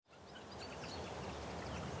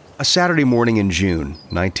A Saturday morning in June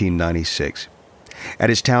 1996. At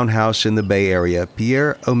his townhouse in the Bay Area,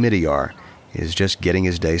 Pierre Omidyar is just getting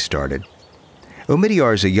his day started.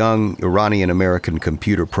 Omidyar is a young Iranian-American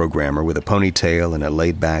computer programmer with a ponytail and a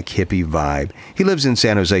laid-back hippie vibe. He lives in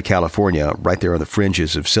San Jose, California, right there on the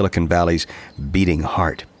fringes of Silicon Valley's beating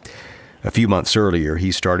heart. A few months earlier,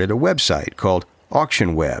 he started a website called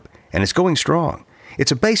Auction Web, and it's going strong.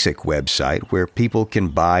 It's a basic website where people can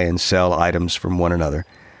buy and sell items from one another.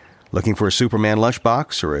 Looking for a Superman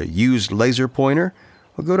lunchbox or a used laser pointer?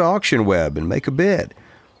 Well, go to Auction Web and make a bid.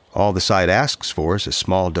 All the site asks for is a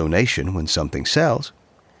small donation when something sells.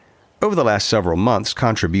 Over the last several months,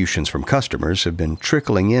 contributions from customers have been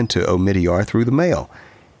trickling into Omidyar through the mail.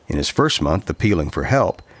 In his first month appealing for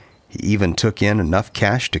help, he even took in enough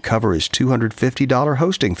cash to cover his $250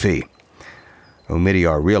 hosting fee.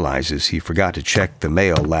 Omidyar realizes he forgot to check the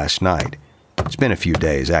mail last night. It's been a few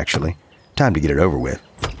days, actually. Time to get it over with.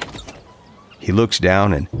 He looks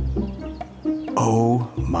down and,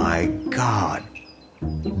 oh my God.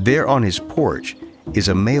 There on his porch is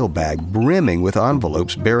a mailbag brimming with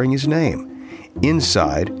envelopes bearing his name.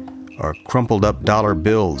 Inside are crumpled up dollar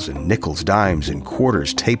bills and nickels, dimes, and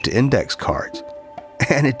quarters taped to index cards.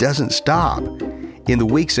 And it doesn't stop. In the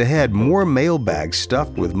weeks ahead, more mailbags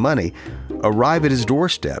stuffed with money arrive at his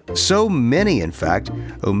doorstep. So many, in fact,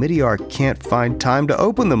 Omidyar can't find time to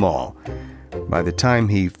open them all. By the time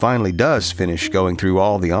he finally does finish going through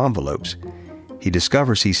all the envelopes, he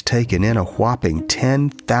discovers he's taken in a whopping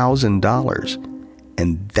 $10,000.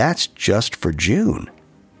 And that's just for June.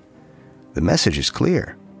 The message is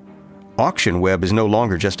clear. Auction Web is no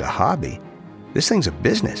longer just a hobby. This thing's a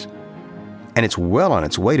business. And it's well on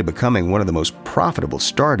its way to becoming one of the most profitable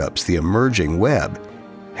startups the emerging web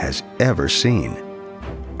has ever seen.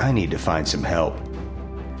 I need to find some help.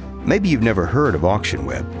 Maybe you've never heard of Auction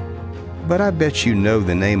Web, but I bet you know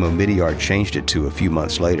the name Omidyar changed it to a few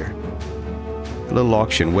months later. A little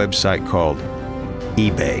auction website called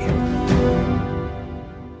eBay.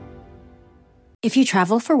 If you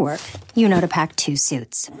travel for work, you know to pack 2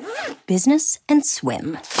 suits. Business and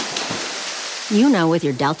swim. You know with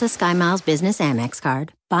your Delta SkyMiles Business Amex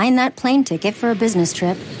card, buying that plane ticket for a business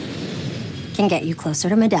trip can get you closer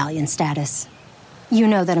to medallion status. You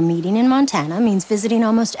know that a meeting in Montana means visiting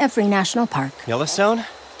almost every national park. Yellowstone?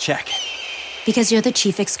 Check. Because you're the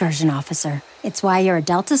Chief Excursion Officer. It's why you're a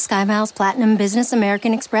Delta SkyMiles Platinum Business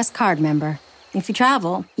American Express card member. If you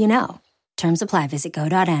travel, you know. Terms apply. Visit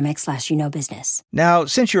go.amex/you-know-business. Now,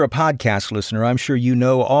 since you're a podcast listener, I'm sure you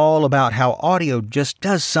know all about how audio just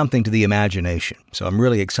does something to the imagination. So I'm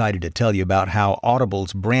really excited to tell you about how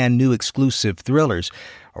Audible's brand new exclusive thrillers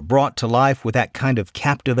are brought to life with that kind of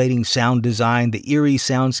captivating sound design, the eerie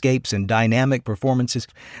soundscapes and dynamic performances.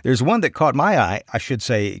 There's one that caught my eye,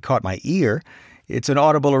 caught my ear. It's an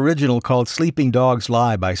Audible original called Sleeping Dogs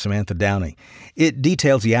Lie by Samantha Downing. It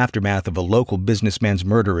details the aftermath of a local businessman's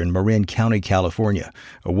murder in Marin County, California,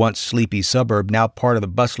 a once sleepy suburb now part of the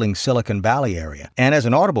bustling Silicon Valley area. And as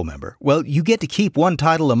an Audible member, well, you get to keep one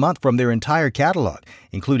title a month from their entire catalog,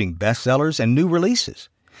 including bestsellers and new releases.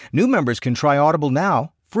 New members can try Audible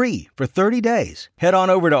now, free, for 30 days. Head on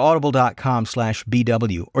over to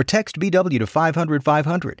audible.com/BW or text BW to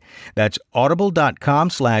 500-500. That's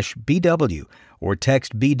audible.com/BW or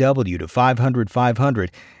text BW to 500-500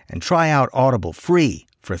 and try out Audible free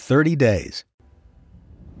for 30 days.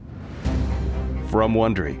 From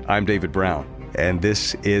Wondery, I'm David Brown, and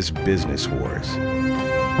this is Business Wars.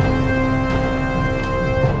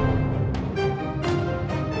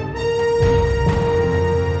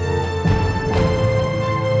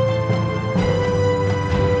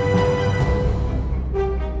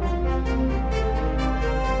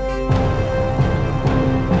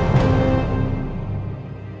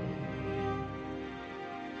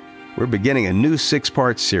 We're beginning a new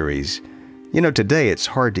 6-part series. You know, today it's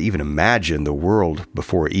hard to even imagine the world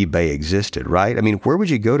before eBay existed, right? I mean, where would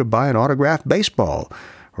you go to buy an autographed baseball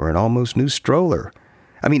or an almost new stroller?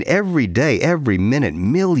 I mean, every day, every minute,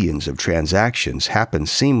 millions of transactions happen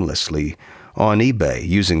seamlessly on eBay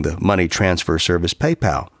using the money transfer service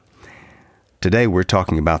PayPal. Today we're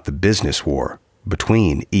talking about the business war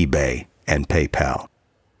between eBay and PayPal.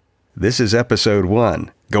 This is episode 1,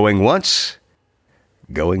 Going Once,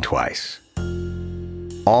 Going Twice.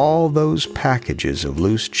 All those packages of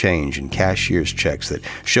loose change and cashier's checks that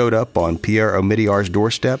showed up on Pierre Omidyar's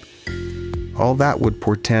doorstep, all that would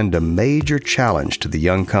portend a major challenge to the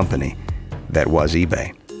young company that was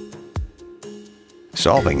eBay.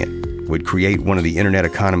 Solving it would create one of the internet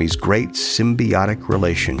economy's great symbiotic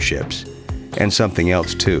relationships. And something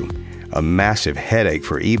else too, a massive headache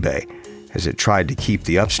for eBay as it tried to keep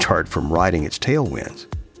the upstart from riding its tailwinds.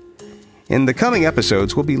 In the coming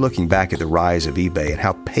episodes, we'll be looking back at the rise of eBay and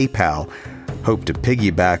how PayPal hoped to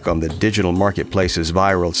piggyback on the digital marketplace's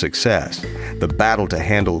viral success. The battle to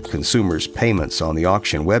handle consumers' payments on the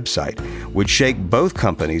auction website would shake both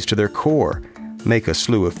companies to their core, make a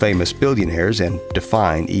slew of famous billionaires, and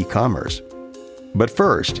define e-commerce. But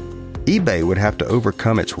first, eBay would have to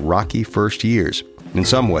overcome its rocky first years. In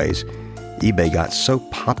some ways, eBay got so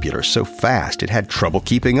popular so fast it had trouble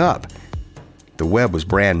keeping up. The web was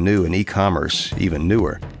brand new and e-commerce even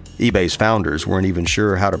newer. eBay's founders weren't even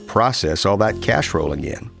sure how to process all that cash rolling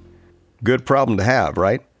in. Good problem to have,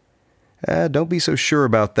 right? Don't be so sure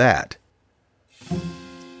about that.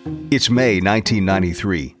 It's May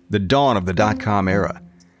 1993, the dawn of the dot-com era.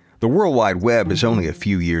 The World Wide Web is only a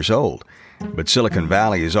few years old, but Silicon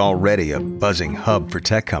Valley is already a buzzing hub for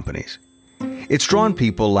tech companies. It's drawn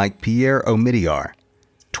people like Pierre Omidyar,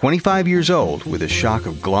 25 years old with a shock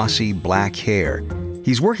of glossy black hair.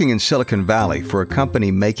 He's working in Silicon Valley for a company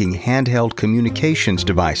making handheld communications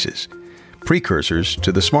devices, precursors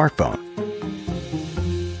to the smartphone.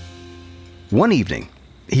 One evening,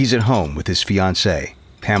 he's at home with his fiancée,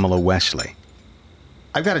 Pamela Wesley.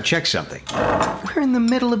 I've got to check something. We're in the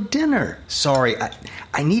middle of dinner. Sorry,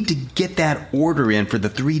 I need to get that order in for the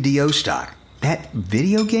 3DO stock. That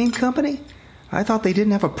video game company? I thought they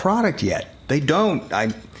didn't have a product yet. They don't.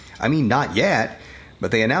 I mean, not yet,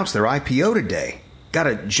 but they announced their IPO today. Got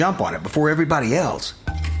to jump on it before everybody else.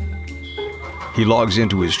 He logs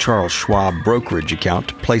into his Charles Schwab brokerage account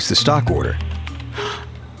to place the stock order.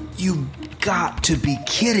 You got to be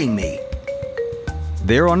kidding me.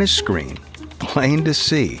 There on his screen, plain to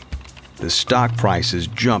see, the stock prices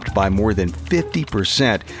jumped by more than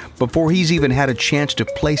 50% before he's even had a chance to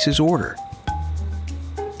place his order.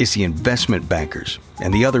 It's the investment bankers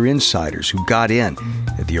and the other insiders who got in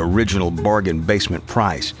at the original bargain basement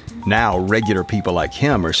price. Now regular people like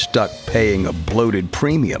him are stuck paying a bloated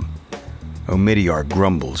premium. Omidyar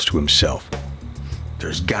grumbles to himself.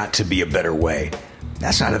 There's got to be a better way.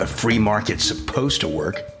 That's not how the free market's supposed to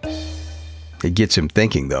work. It gets him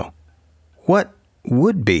thinking, though. What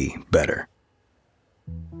would be better?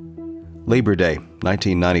 Labor Day,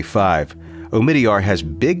 1995. Omidyar has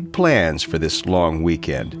big plans for this long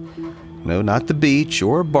weekend. No, not the beach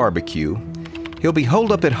or a barbecue. He'll be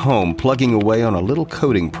holed up at home plugging away on a little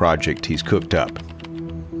coding project he's cooked up.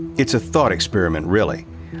 It's a thought experiment, really.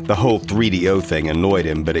 The whole 3DO thing annoyed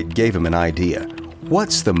him, but it gave him an idea.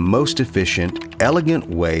 What's the most efficient, elegant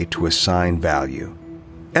way to assign value?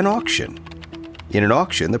 An auction. In an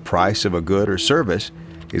auction, the price of a good or service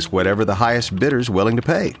is whatever the highest bidder's willing to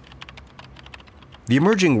pay. The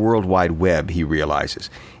emerging World Wide Web, he realizes,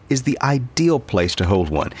 is the ideal place to hold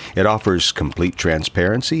one. It offers complete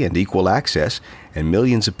transparency and equal access, and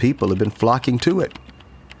millions of people have been flocking to it.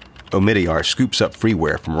 Omidyar scoops up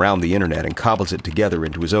freeware from around the internet and cobbles it together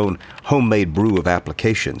into his own homemade brew of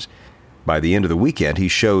applications. By the end of the weekend, he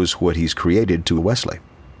shows what he's created to Wesley.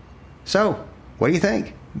 So, what do you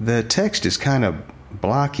think? The text is kind of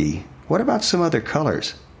blocky. What about some other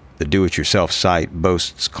colors? The do-it-yourself site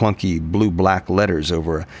boasts clunky blue-black letters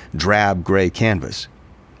over a drab gray canvas.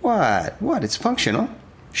 What? It's functional.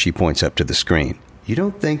 She points up to the screen. You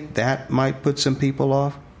don't think that might put some people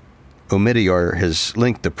off? Omidyar has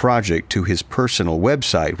linked the project to his personal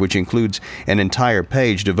website, which includes an entire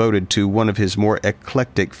page devoted to one of his more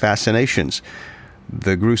eclectic fascinations,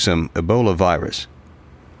 the gruesome Ebola virus.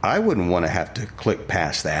 I wouldn't want to have to click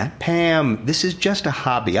past that. Pam, this is just a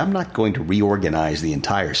hobby. I'm not going to reorganize the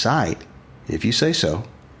entire site. If you say so.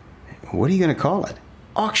 What are you going to call it?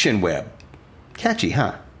 Auction Web. Catchy,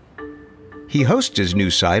 huh? He hosts his new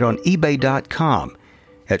site on eBay.com.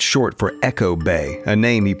 That's short for Echo Bay, a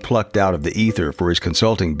name he plucked out of the ether for his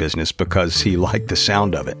consulting business because he liked the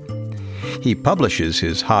sound of it. He publishes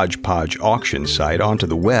his hodgepodge auction site onto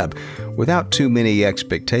the web without too many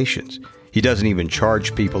expectations. He doesn't even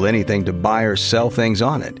charge people anything to buy or sell things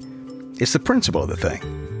on it. It's the principle of the thing.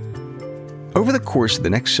 Over the course of the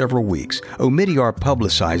next several weeks, Omidyar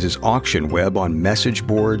publicizes Auction Web on message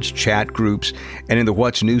boards, chat groups, and in the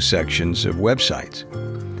What's New sections of websites.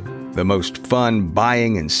 The most fun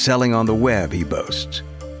buying and selling on the web, he boasts.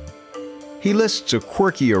 He lists a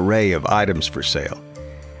quirky array of items for sale.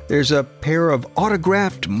 There's a pair of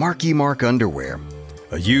autographed Marky Mark underwear,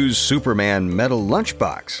 a used Superman metal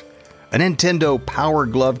lunchbox, a Nintendo Power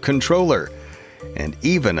Glove controller, and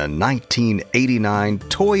even a 1989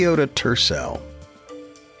 Toyota Tercel.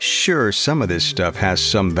 Sure, some of this stuff has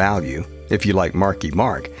some value, if you like Marky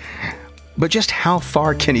Mark, but just how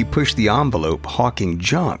far can he push the envelope hawking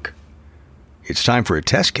junk? It's time for a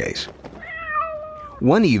test case.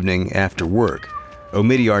 One evening after work,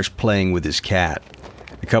 Omidyar's playing with his cat.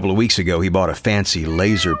 The couple of weeks ago, he bought a fancy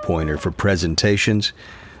laser pointer for presentations,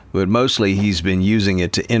 but mostly he's been using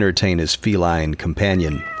it to entertain his feline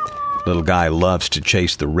companion. Little guy loves to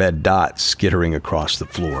chase the red dots skittering across the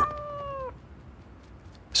floor.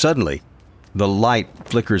 Suddenly, the light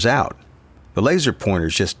flickers out. The laser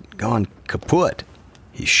pointer's just gone kaput.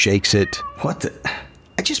 He shakes it. What the?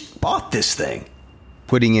 I just bought this thing.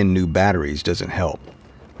 Putting in new batteries doesn't help.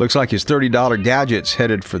 Looks like his $30 gadget's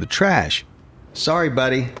headed for the trash. Sorry,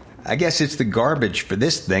 buddy. I guess it's the garbage for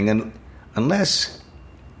this thing, unless...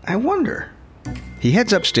 I wonder. He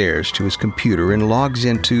heads upstairs to his computer and logs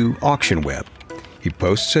into AuctionWeb. He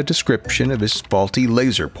posts a description of his faulty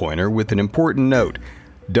laser pointer with an important note.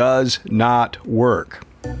 Does not work.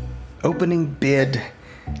 Opening bid,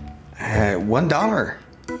 $1.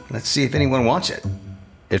 Let's see if anyone wants it.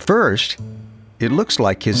 At first, it looks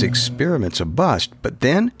like his experiment's a bust, but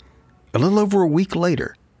then, a little over a week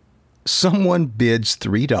later, someone bids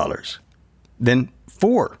 $3, then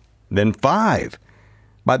 $4, then $5.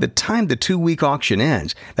 By the time the 2-week auction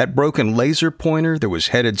ends, that broken laser pointer that was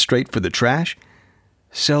headed straight for the trash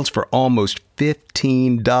sells for almost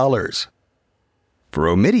 $15. For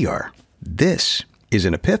Omidyar, this is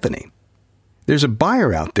an epiphany. There's a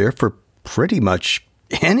buyer out there for pretty much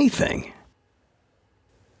anything.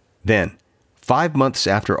 Then, 5 months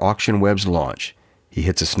after AuctionWeb's launch, he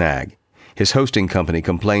hits a snag. His hosting company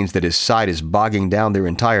complains that his site is bogging down their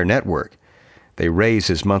entire network. They raise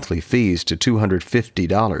his monthly fees to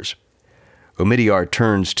 $250. Omidyar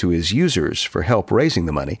turns to his users for help raising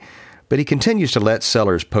the money, but he continues to let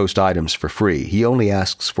sellers post items for free. He only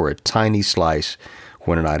asks for a tiny slice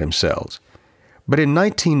when an item sells. But in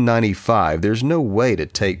 1995, there's no way to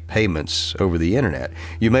take payments over the internet.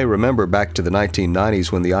 You may remember back to the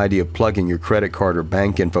 1990s when the idea of plugging your credit card or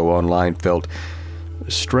bank info online felt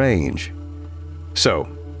strange. So,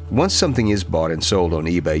 once something is bought and sold on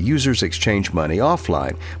eBay, users exchange money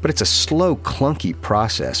offline, but it's a slow, clunky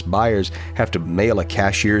process. Buyers have to mail a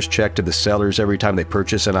cashier's check to the sellers every time they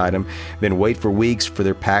purchase an item, then wait for weeks for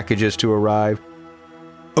their packages to arrive.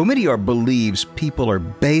 Omidyar believes people are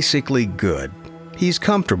basically good. He's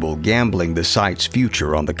comfortable gambling the site's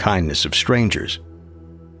future on the kindness of strangers.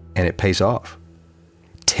 And it pays off.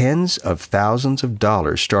 Tens of thousands of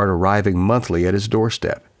dollars start arriving monthly at his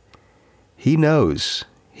doorstep. He knows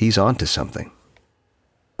he's onto something.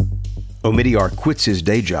 Omidyar quits his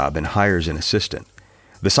day job and hires an assistant.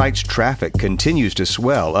 The site's traffic continues to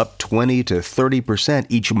swell, up 20 to 30%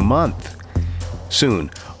 each month. Soon,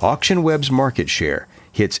 AuctionWeb's market share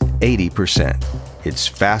hits 80%. It's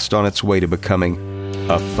fast on its way to becoming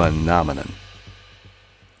a phenomenon.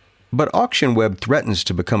 But AuctionWeb threatens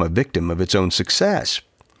to become a victim of its own success.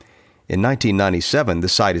 In 1997, the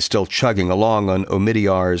site is still chugging along on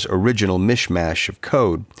Omidyar's original mishmash of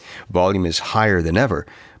code. Volume is higher than ever,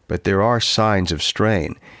 but there are signs of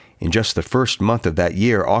strain. In just the first month of that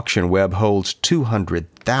year, AuctionWeb holds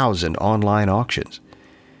 200,000 online auctions.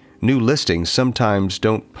 New listings sometimes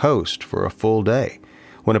don't post for a full day.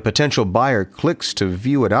 When a potential buyer clicks to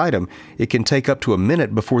view an item, it can take up to a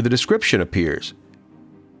minute before the description appears.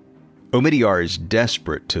 Omidyar is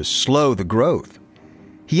desperate to slow the growth.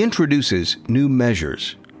 He introduces new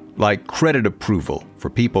measures, like credit approval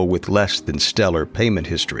for people with less than stellar payment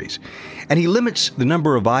histories, and he limits the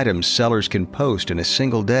number of items sellers can post in a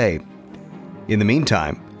single day. In the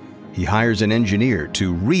meantime, he hires an engineer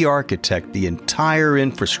to re-architect the entire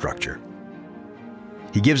infrastructure.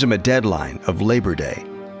 He gives him a deadline of Labor Day,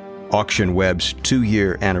 AuctionWeb's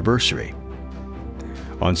 2-year anniversary.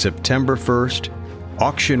 On September 1st,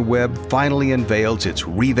 AuctionWeb finally unveils its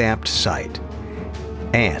revamped site.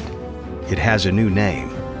 And it has a new name: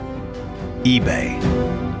 eBay.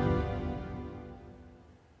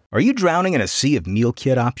 Are you drowning in a sea of meal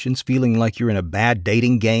kit options, feeling like you're in a bad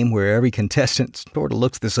dating game where every contestant sort of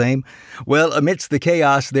looks the same? Well, amidst the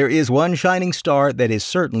chaos, there is one shining star that is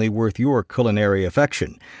certainly worth your culinary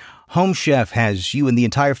affection. Home Chef has you and the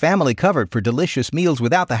entire family covered for delicious meals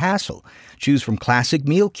without the hassle. Choose from classic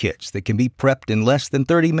meal kits that can be prepped in less than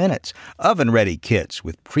 30 minutes, oven-ready kits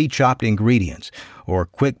with pre-chopped ingredients, or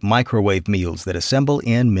quick microwave meals that assemble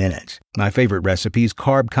in minutes. My favorite recipe is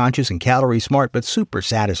carb-conscious and calorie-smart, but super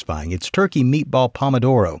satisfying. It's turkey meatball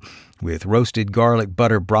pomodoro with roasted garlic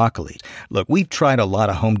butter broccoli. Look, we've tried a lot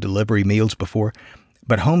of home delivery meals before,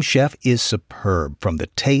 but Home Chef is superb, from the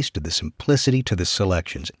taste to the simplicity to the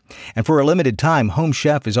selections. And for a limited time, Home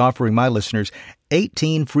Chef is offering my listeners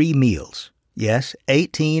 18 free meals. Yes,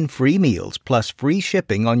 18 free meals, plus free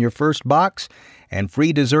shipping on your first box and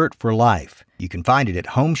free dessert for life. You can find it at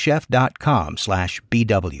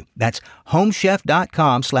homechef.com/BW. That's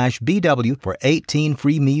homechef.com/BW for 18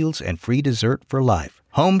 free meals and free dessert for life.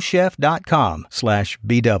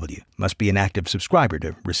 homechef.com/BW. Must be an active subscriber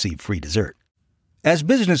to receive free dessert. As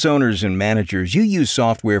business owners and managers, you use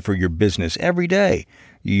software for your business every day.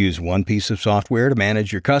 You use one piece of software to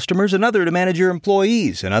manage your customers, another to manage your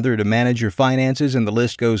employees, another to manage your finances, and the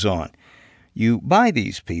list goes on. You buy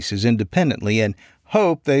these pieces independently and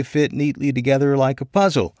hope they fit neatly together like a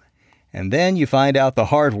puzzle. And then you find out the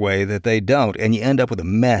hard way that they don't, and you end up with a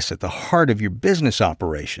mess at the heart of your business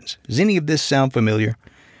operations. Does any of this sound familiar?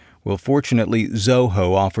 Well, fortunately,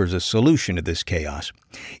 Zoho offers a solution to this chaos.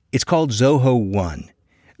 It's called Zoho One.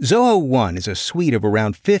 Zoho One is a suite of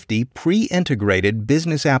around 50 pre-integrated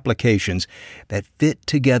business applications that fit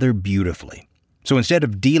together beautifully. So instead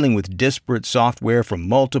of dealing with disparate software from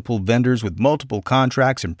multiple vendors with multiple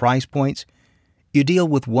contracts and price points, you deal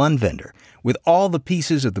with one vendor, with all the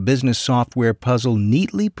pieces of the business software puzzle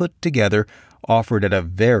neatly put together, offered at a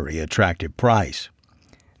very attractive price.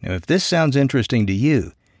 Now, if this sounds interesting to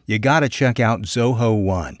you, you gotta check out Zoho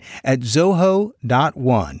One at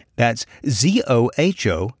zoho.one. That's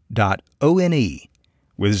ZOHO.ONE.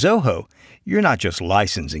 With Zoho, you're not just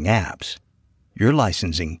licensing apps. You're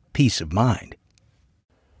licensing peace of mind.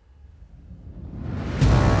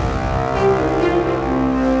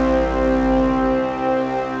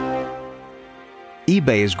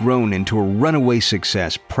 eBay has grown into a runaway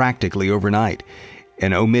success practically overnight,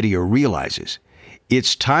 and Omidyar realizes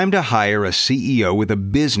it's time to hire a CEO with the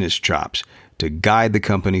business chops to guide the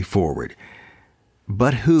company forward.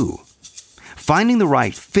 But who? Finding the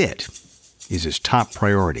right fit is his top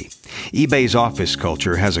priority. eBay's office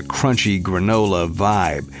culture has a crunchy granola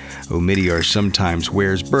vibe. Omidyar sometimes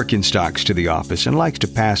wears Birkenstocks to the office and likes to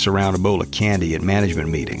pass around a bowl of candy at management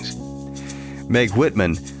meetings. Meg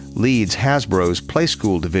Whitman leads Hasbro's Play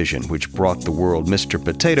School division, which brought the world Mr.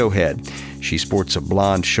 Potato Head. She sports a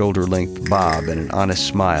blonde shoulder-length bob and an honest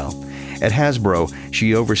smile. At Hasbro,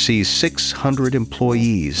 she oversees 600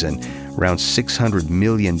 employees and around $600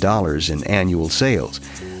 million in annual sales.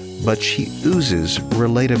 But she oozes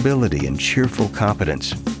relatability and cheerful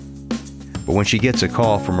competence. But when she gets a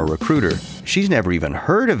call from a recruiter, she's never even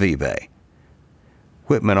heard of eBay.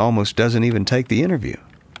 Whitman almost doesn't even take the interview.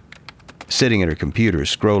 Sitting at her computer,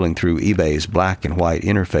 scrolling through eBay's black and white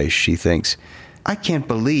interface, she thinks, I can't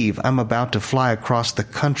believe I'm about to fly across the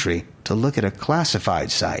country to look at a classified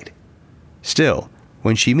site. Still,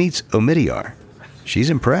 when she meets Omidyar, she's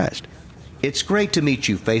impressed. It's great to meet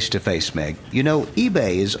you face-to-face, Meg. You know,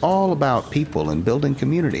 eBay is all about people and building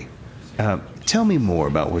community. Tell me more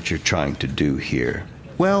about what you're trying to do here.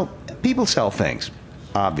 Well, people sell things,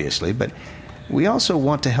 obviously, but we also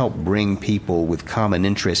want to help bring people with common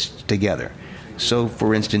interests together. So,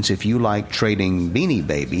 for instance, if you like trading Beanie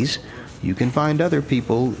Babies, you can find other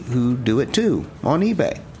people who do it too on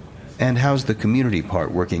eBay. And how's the community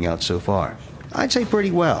part working out so far? I'd say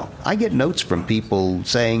pretty well. I get notes from people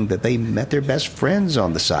saying that they met their best friends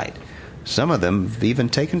on the site. Some of them have even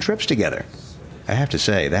taken trips together. I have to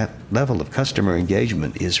say, that level of customer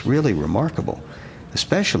engagement is really remarkable,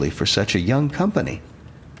 especially for such a young company.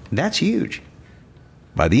 That's huge.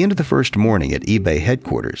 By the end of the first morning at eBay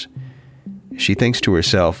headquarters, she thinks to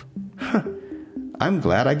herself, I'm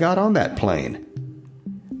glad I got on that plane.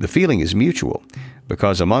 The feeling is mutual,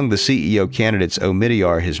 because among the CEO candidates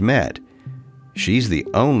Omidyar has met, she's the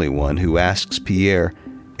only one who asks Pierre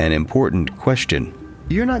an important question.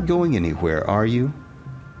 You're not going anywhere, are you?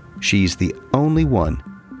 She's the only one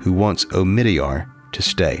who wants Omidyar to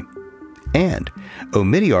stay. And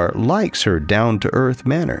Omidyar likes her down-to-earth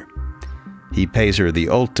manner. He pays her the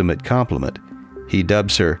ultimate compliment. He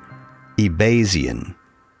dubs her eBaysian.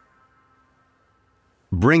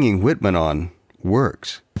 Bringing Whitman on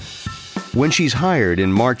works. When she's hired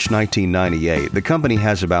in March 1998, the company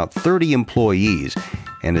has about 30 employees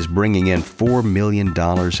and is bringing in $4 million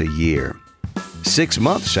a year. 6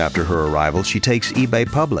 months after her arrival, she takes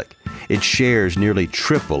eBay public. Its shares nearly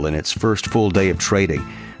triple in its first full day of trading,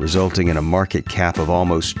 resulting in a market cap of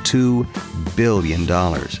almost $2 billion.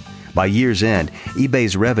 By year's end,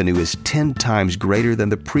 eBay's revenue is 10 times greater than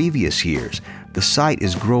the previous years. The site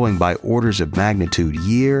is growing by orders of magnitude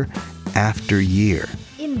year after year.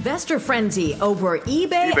 Investor frenzy over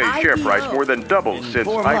eBay eBay's share price more than doubled since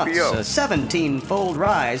 4 months, IPO. a 17-fold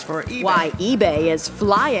rise for eBay. Why eBay is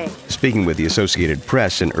flying. Speaking with the Associated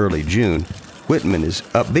Press in early June, Whitman is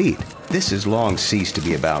upbeat. This has long ceased to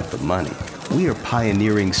be about the money. We are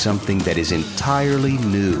pioneering something that is entirely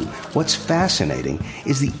new. What's fascinating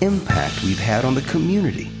is the impact we've had on the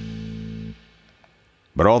community.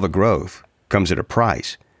 But all the growth comes at a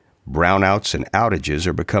price. Brownouts and outages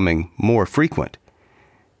are becoming more frequent.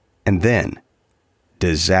 And then,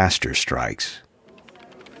 disaster strikes.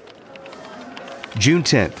 June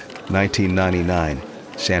 10th, 1999,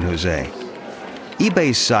 San Jose.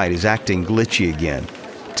 eBay's site is acting glitchy again.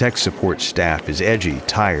 Tech support staff is edgy,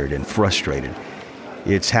 tired, and frustrated.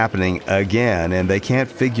 It's happening again, and they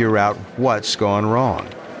can't figure out what's gone wrong.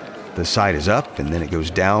 The site is up, and then it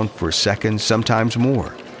goes down for seconds, sometimes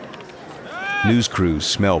more. News crews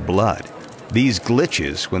smell blood. These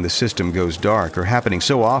glitches, when the system goes dark, are happening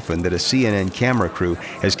so often that a CNN camera crew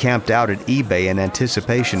has camped out at eBay in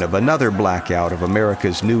anticipation of another blackout of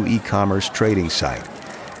America's new e-commerce trading site.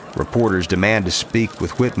 Reporters demand to speak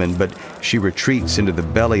with Whitman, but she retreats into the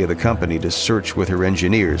belly of the company to search with her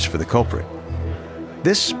engineers for the culprit.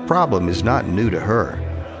 This problem is not new to her.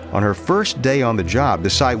 On her first day on the job, the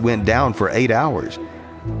site went down for 8 hours.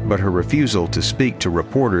 But her refusal to speak to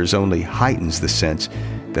reporters only heightens the sense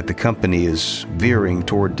that the company is veering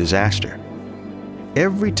toward disaster.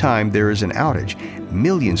 Every time there is an outage,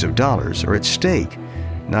 millions of dollars are at stake,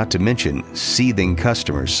 not to mention seething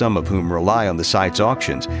customers, some of whom rely on the site's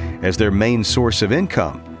auctions as their main source of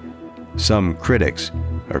income. Some critics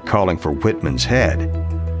are calling for Whitman's head.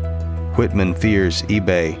 Whitman fears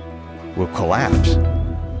eBay will collapse.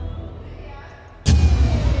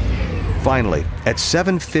 Finally, at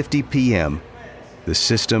 7:50 p.m., the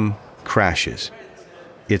system crashes.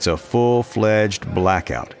 It's a full-fledged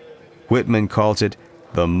blackout. Whitman calls it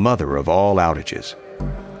the mother of all outages.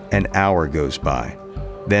 An hour goes by,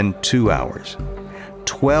 then 2 hours.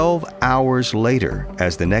 12 hours later,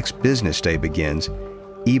 as the next business day begins,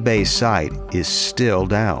 eBay's site is still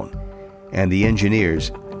down, and the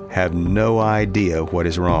engineers have no idea what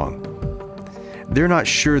is wrong. They're not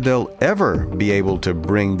sure they'll ever be able to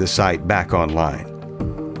bring the site back online.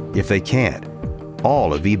 If they can't,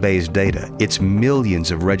 all of eBay's data, its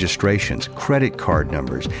millions of registrations, credit card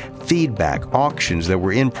numbers, feedback, auctions that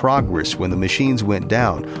were in progress when the machines went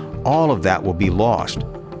down, all of that will be lost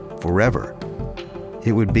forever.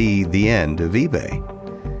 It would be the end of eBay.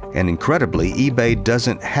 And incredibly, eBay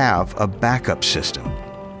doesn't have a backup system.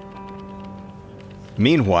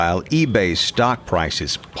 Meanwhile, eBay's stock price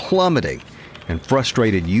is plummeting, and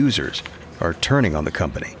frustrated users are turning on the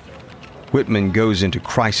company. Whitman goes into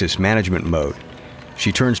crisis management mode.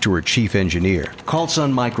 She turns to her chief engineer. Call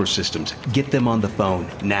Sun Microsystems. Get them on the phone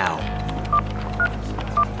now.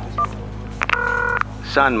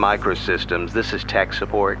 Sun Microsystems, this is tech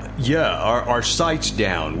support. Yeah, our site's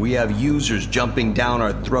down. We have users jumping down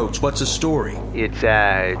our throats. What's the story?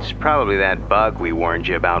 It's probably that bug we warned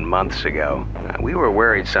you about months ago. We were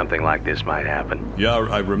worried something like this might happen. Yeah,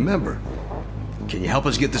 I remember. Can you help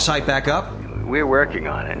us get the site back up? We're working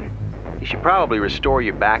on it. You should probably restore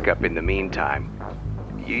your backup in the meantime.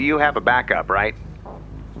 You have a backup, right?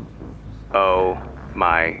 Oh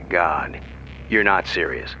my God. You're not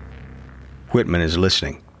serious. Whitman is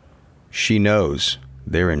listening. She knows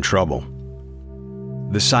they're in trouble.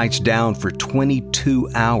 The site's down for 22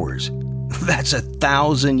 hours. That's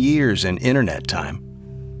 1,000 years in internet time.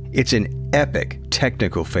 It's an epic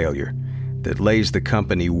technical failure that lays the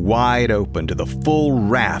company wide open to the full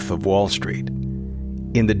wrath of Wall Street.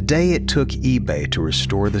 In the day it took eBay to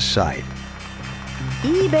restore the site,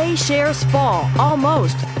 eBay shares fall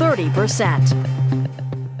almost 30%.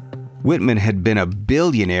 Whitman had been a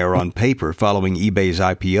billionaire on paper following eBay's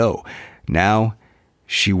IPO. Now,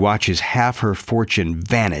 she watches half her fortune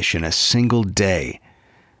vanish in a single day.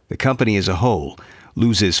 The company as a whole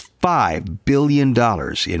loses $5 billion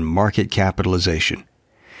in market capitalization.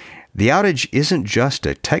 The outage isn't just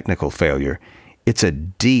a technical failure, it's a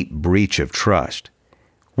deep breach of trust.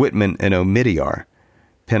 Whitman and Omidyar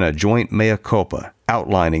pen a joint mea culpa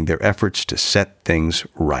outlining their efforts to set things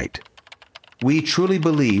right. We truly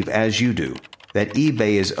believe, as you do, that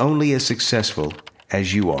eBay is only as successful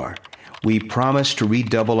as you are. We promise to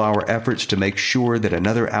redouble our efforts to make sure that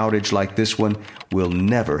another outage like this one will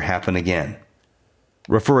never happen again.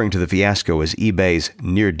 Referring to the fiasco as eBay's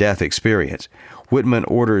near-death experience, Whitman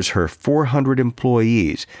orders her 400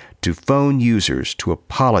 employees to phone users to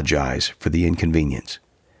apologize for the inconvenience.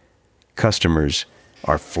 Customers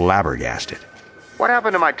are flabbergasted. What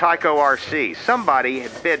happened to my Tyco RC? Somebody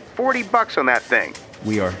had bid $40 on that thing.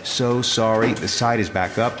 We are so sorry. The site is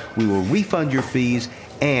back up. We will refund your fees,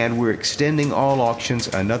 and we're extending all auctions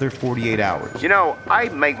another 48 hours. You know, I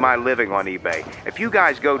make my living on eBay. If you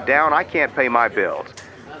guys go down, I can't pay my bills.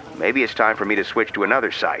 Maybe it's time for me to switch to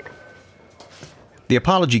another site. The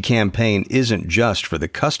apology campaign isn't just for the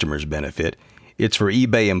customer's benefit. It's for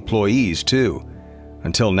eBay employees, too.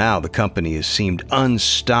 Until now, the company has seemed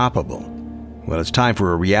unstoppable. Well, it's time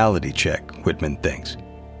for a reality check, Whitman thinks.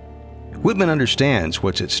 Whitman understands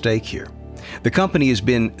what's at stake here. The company has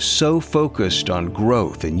been so focused on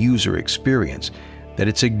growth and user experience that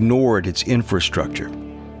it's ignored its infrastructure.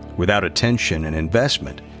 Without attention and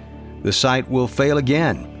investment, the site will fail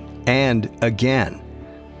again and again,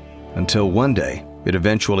 until one day it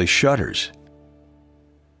eventually shutters.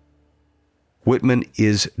 Whitman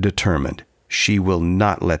is determined. She will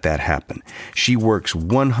not let that happen. She works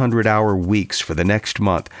 100-hour weeks for the next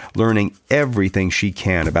month, learning everything she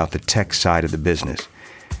can about the tech side of the business.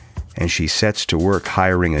 And she sets to work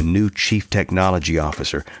hiring a new chief technology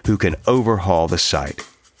officer who can overhaul the site.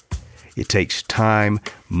 It takes time,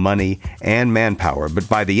 money, and manpower, but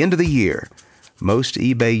by the end of the year, most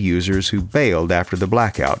eBay users who bailed after the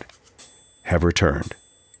blackout have returned.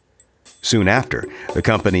 Soon after, the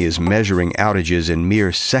company is measuring outages in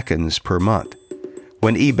mere seconds per month.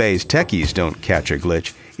 When eBay's techies don't catch a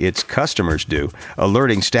glitch, its customers do,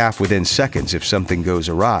 alerting staff within seconds if something goes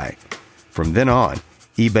awry. From then on,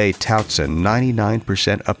 eBay touts a 99%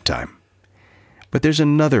 uptime. But there's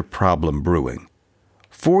another problem brewing.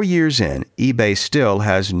 4 years in, eBay still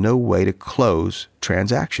has no way to close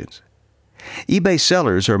transactions. eBay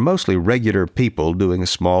sellers are mostly regular people doing a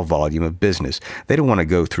small volume of business. They don't want to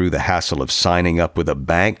go through the hassle of signing up with a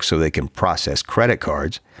bank so they can process credit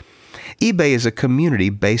cards. eBay is a community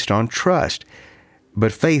based on trust,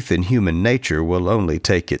 but faith in human nature will only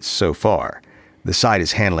take it so far. The site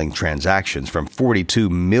is handling transactions from 42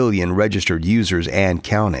 million registered users and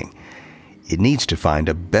counting. It needs to find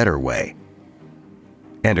a better way.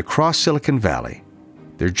 And across Silicon Valley,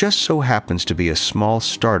 there just so happens to be a small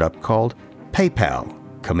startup called PayPal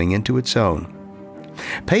coming into its own.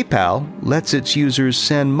 PayPal lets its users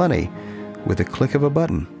send money with a click of a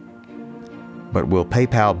button. But will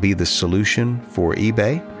PayPal be the solution for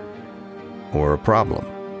eBay or a problem?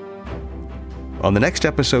 On the next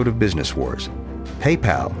episode of Business Wars,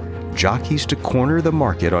 PayPal jockeys to corner the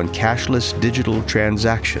market on cashless digital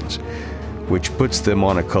transactions, which puts them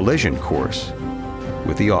on a collision course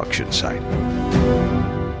with the auction site.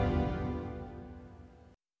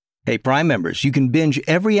 Hey, Prime members, you can binge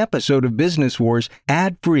every episode of Business Wars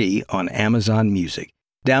ad-free on Amazon Music.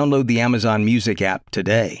 Download the Amazon Music app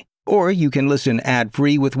today. Or you can listen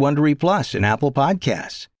ad-free with Wondery Plus and Apple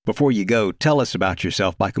Podcasts. Before you go, tell us about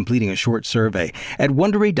yourself by completing a short survey at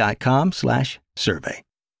Wondery.com/survey.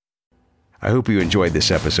 I hope you enjoyed this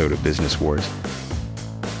episode of Business Wars.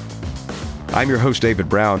 I'm your host, David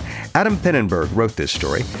Brown. Adam Pennenberg wrote this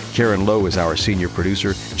story. Karen Lowe is our senior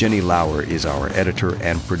producer. Jenny Lauer is our editor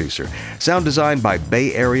and producer. Sound designed by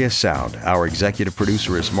Bay Area Sound. Our executive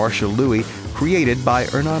producer is Marshall Louie, created by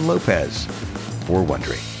Hernan Lopez for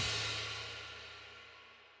Wondery.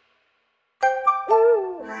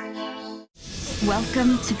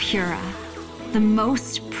 Welcome to Pura, the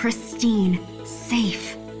most pristine,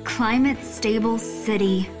 safe, climate-stable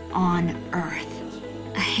city on Earth.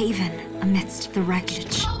 A haven amidst the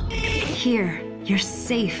wreckage. Here, you're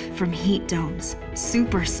safe from heat domes,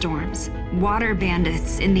 superstorms, water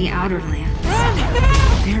bandits in the outer lands.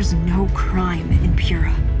 There's no crime in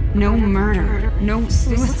Pura, no murder, no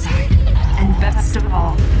suicide, and best of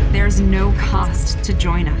all, there's no cost to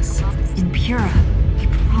join us. In Pura, we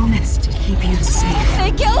promise to keep you safe.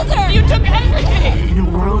 They killed her! You took everything! In a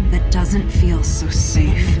world that doesn't feel so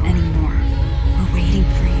safe anymore, we're waiting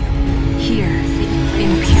for you. Here,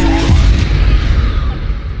 in Pura.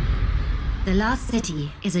 The Last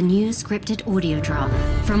City is a new scripted audio drama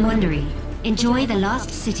from Wondery. Enjoy The Last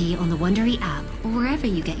City on the Wondery app or wherever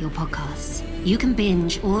you get your podcasts. You can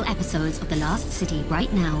binge all episodes of The Last City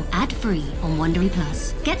right now, ad-free on Wondery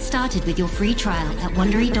Plus. Get started with your free trial at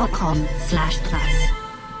Wondery.com/plus.